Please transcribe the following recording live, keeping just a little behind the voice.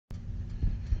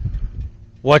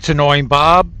What's annoying,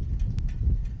 Bob?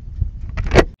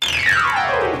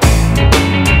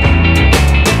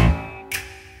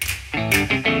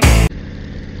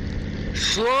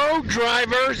 Slow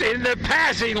drivers in the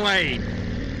passing lane.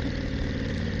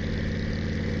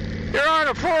 You're on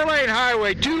a 4-lane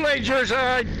highway, 2 lanes your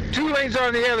side, 2 lanes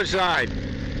on the other side.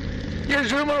 You're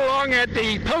zooming along at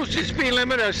the posted speed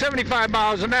limit of 75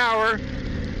 miles an hour,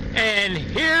 and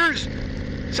here's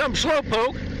some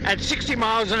slowpoke at 60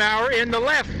 miles an hour in the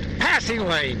left passing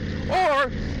lane.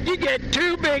 Or you get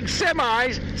 2 big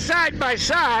semis side by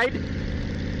side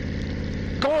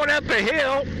going up a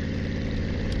hill.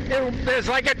 It's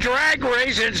like a drag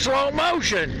race in slow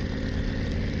motion.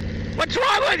 What's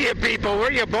wrong with you people?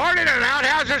 Were you born in an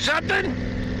outhouse or something?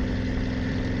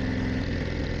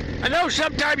 I know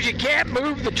sometimes you can't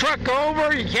move the truck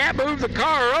over, you can't move the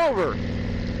car over.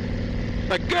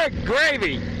 But good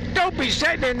gravy, don't be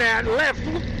sitting in that left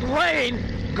lane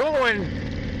going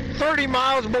 30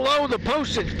 miles below the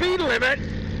posted speed limit.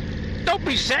 Don't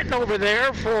be sitting over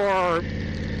there for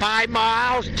 5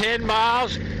 miles, 10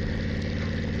 miles.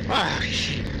 Oh,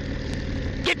 shit.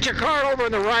 Get your car over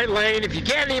in the right lane. If you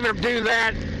can't even do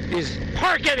that, just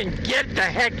park it and get the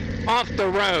heck off the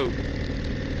road.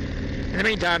 In the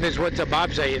meantime, this is What's Up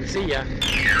Bob saying. See ya.